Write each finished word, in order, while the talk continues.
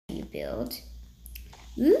build.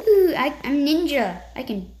 Ooh, I'm ninja. I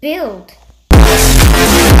can build.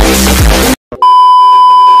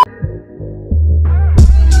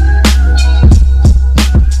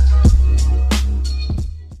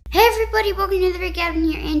 Hey everybody, welcome to the Rick Adam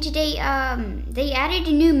here, and today they added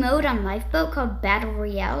a new mode on Lifeboat called Battle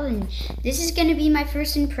Royale, and this is gonna be my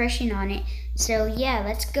first impression on it. So yeah,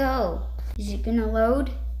 let's go. Is it gonna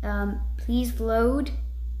load? Please load.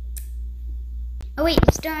 Oh wait,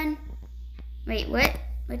 it's done. Wait, what?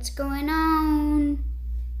 What's going on?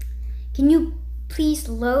 Can you please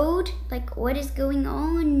load? Like, what is going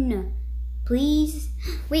on? Please?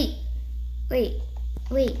 Wait.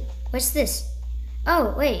 What's this?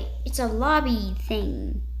 Oh, wait, it's a lobby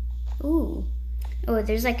thing. Ooh. Oh,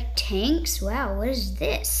 there's like tanks? Wow, what is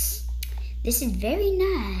this? This is very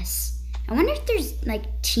nice. I wonder if there's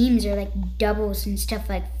like teams or like doubles and stuff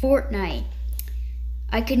like Fortnite.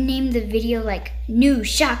 I could name the video like New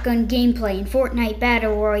Shotgun Gameplay in Fortnite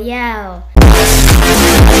Battle Royale.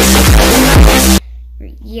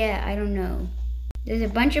 Yeah, I don't know. There's a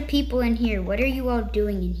bunch of people in here. What are you all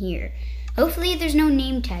doing in here? Hopefully there's no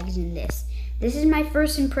name tags in this. This is my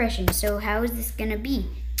first impression, so how is this gonna be?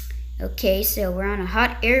 Okay, so we're on a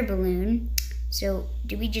hot air balloon. So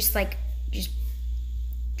do we just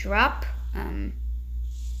drop?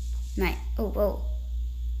 Whoa.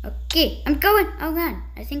 Okay, I'm going. Oh god,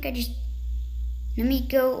 I think let me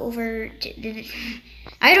go over to,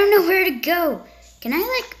 I don't know where to go. Can I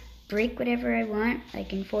like break whatever I want,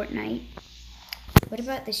 like in Fortnite? What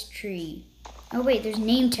about this tree? Oh wait, there's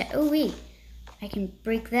name tag. Oh wait, I can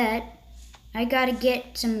break that. I gotta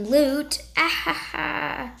get some loot.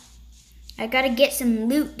 Ahaha. I gotta get some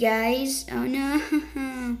loot, guys. Oh no.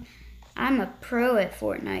 I'm a pro at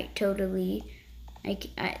Fortnite, totally.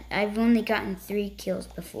 I've only gotten 3 kills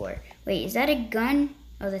before. Wait, is that a gun?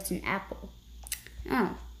 Oh, that's an apple.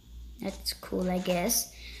 Oh, that's cool, I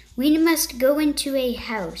guess. We must go into a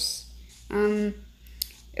house. Oh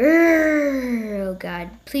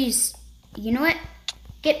god, please. You know what?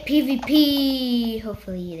 Get PvP.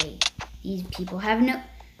 Hopefully these people have no...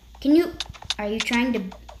 Are you trying to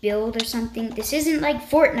build or something? This isn't like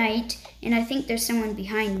Fortnite, and I think there's someone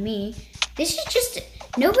behind me. This is just...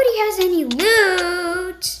 Nobody has any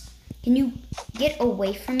loot. Can you get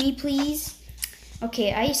away from me, please?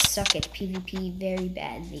 Okay, I suck at PvP very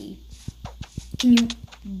badly. Can you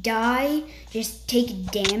die? Just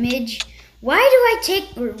take damage? Why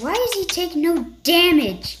is he taking no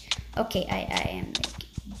damage? Okay, I am like,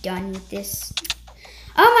 done with this.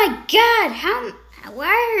 Oh my god,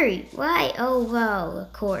 why? Oh, well,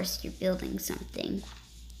 of course, you're building something.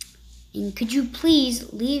 And could you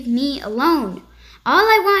please leave me alone? All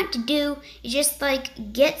I want to do is just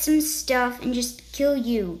like get some stuff and just kill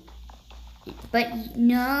you. But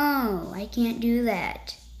no, I can't do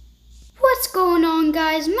that. What's going on,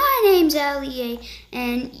 guys? My name's Lbsg,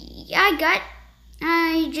 and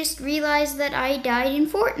I just realized that I died in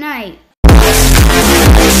Fortnite.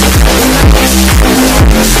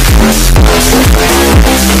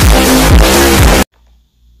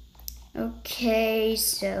 Okay,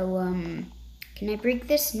 so, can I break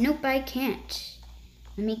this? Nope, I can't.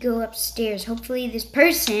 Let me go upstairs. Hopefully this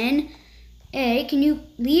person... Hey, can you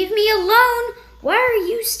leave me alone? Why are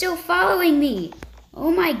you still following me?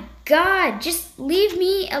 Oh my god, just leave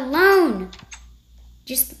me alone.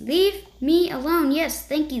 Just leave me alone. Yes,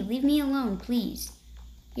 thank you. Leave me alone, please.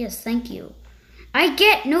 Yes, thank you. I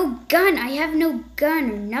get no gun. I have no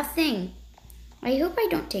gun or nothing. I hope I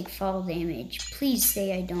don't take fall damage. Please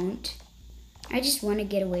say I don't. I just want to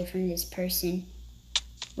get away from this person.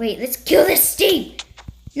 Wait, let's kill this Steve.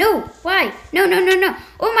 No, why? No.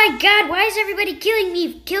 Oh my god, why is everybody killing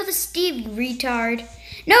me? Kill the Steve, you retard.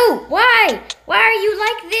 No, why? Why are you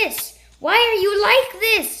like this? Why are you like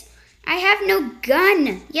this? I have no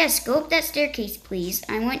gun. Yes, go up that staircase, please.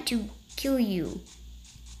 I want to kill you.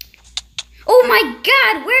 Oh my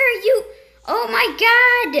god, where are you? Oh my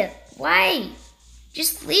god, why?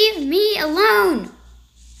 Just leave me alone.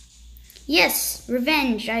 Yes,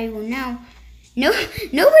 revenge. I will now... No,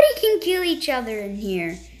 nobody can kill each other in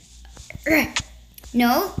here.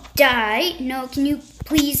 No, die. No, can you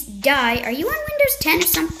please die? Are you on Windows 10 or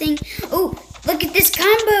something? Oh, look at this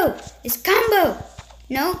combo.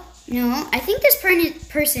 No, I think this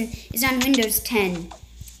person is on Windows 10.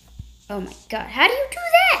 Oh my god, how do you do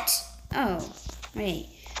that? Oh, wait.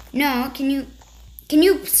 No, can you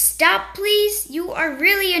stop, please? You are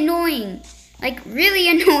really annoying. Like, really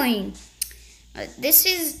annoying. This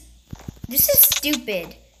is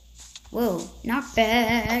stupid. Whoa, knock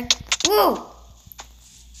back. Whoa.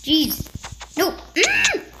 Jeez. No.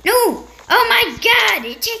 No. Oh my god.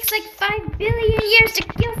 It takes like 5 billion years to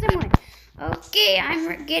kill someone. Okay,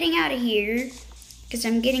 I'm getting out of here. Because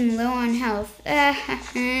I'm getting low on health.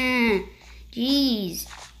 Jeez.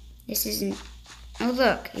 This isn't... Oh,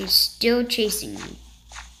 look. He's still chasing me.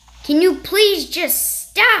 Can you please just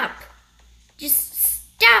stop? Just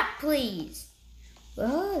stop, please.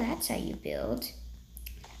 Oh, that's how you build.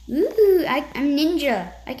 Ooh, I'm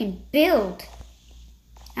ninja. I can build.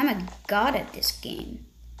 I'm a god at this game.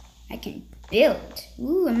 I can build.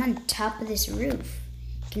 Ooh, I'm on top of this roof.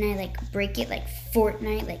 Can I, like, break it like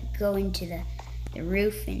Fortnite? Like, go into the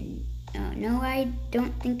roof and... Oh, no, I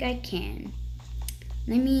don't think I can.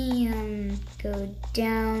 Let me, go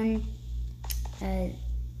down.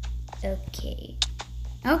 Okay.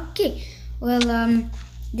 Okay. Well,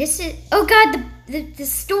 this is... Oh, God, the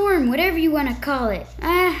storm, whatever you want to call it.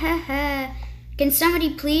 Can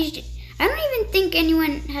somebody please... I don't even think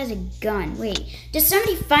anyone has a gun. Wait, does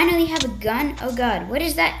somebody finally have a gun? Oh, God, what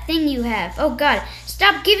is that thing you have? Oh, God,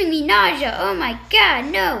 stop giving me nausea. Oh, my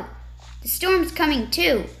God, no. The storm's coming,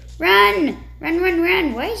 too. Run! Run, run,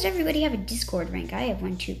 run. Why does everybody have a Discord rank? I have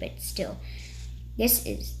one, too, but still. This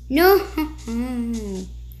is... No.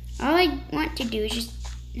 All I want to do is just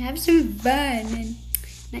have some fun and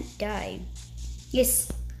not die.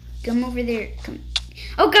 Yes, come over there. Come.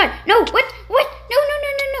 Oh, God, no, what? What? No, no,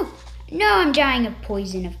 no, no, no. No, I'm dying of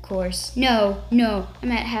poison, of course. No, no,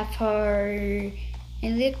 I'm at half heart.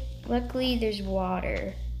 And luckily there's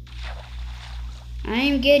water.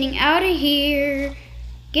 I'm getting out of here.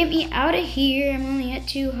 Get me out of here. I'm only at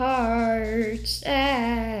 2 hearts.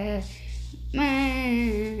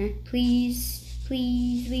 Please,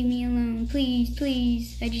 please leave me alone. Please,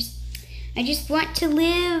 please. I just want to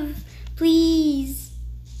live. Please.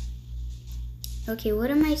 Okay,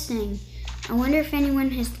 what am I saying? I wonder if anyone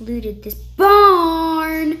has looted this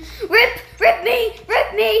barn. Rip me,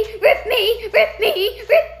 rip me, rip me, rip me,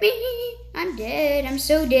 rip me. I'm dead. I'm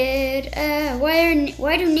so dead.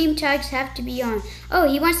 Why do name tags have to be on? Oh,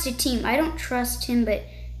 he wants to team. I don't trust him, but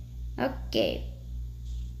okay.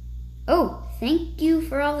 Oh, thank you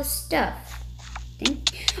for all the stuff.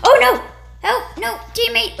 Oh no! Help! No,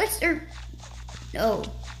 teammate. No.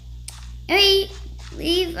 Hey,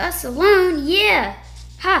 leave us alone. Yeah.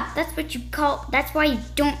 Ha, that's what you call, that's why you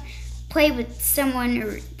don't play with someone,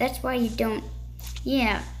 or that's why you don't,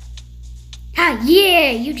 yeah. Ha,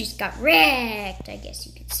 yeah, you just got wrecked, I guess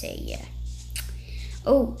you could say, yeah.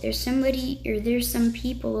 Oh, there's some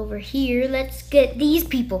people over here. Let's get these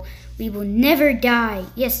people. We will never die.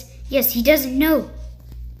 Yes, he doesn't know.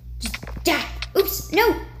 Just die. Oops,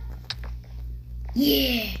 no.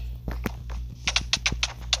 Yeah.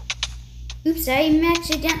 Oops, I'm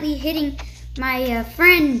accidentally hitting my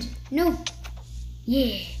friend. No.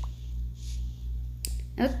 Yeah.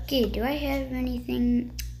 Okay, do I have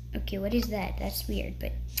anything? Okay, what is that? That's weird,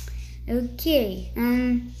 but okay.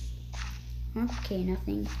 Okay,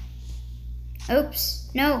 nothing. Oops.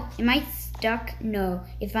 No. Am I stuck? No.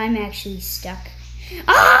 If I'm actually stuck.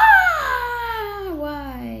 Ah!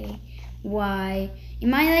 Why?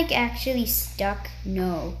 Am I like actually stuck?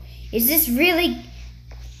 No. Is this really...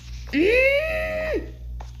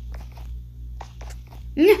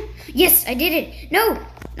 No. Yes, I did it. No.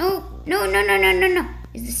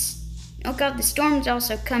 Is this... Oh, God, the storm's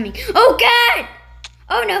also coming. Oh, God!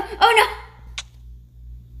 Oh,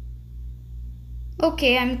 no.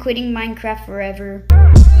 Okay, I'm quitting Minecraft forever.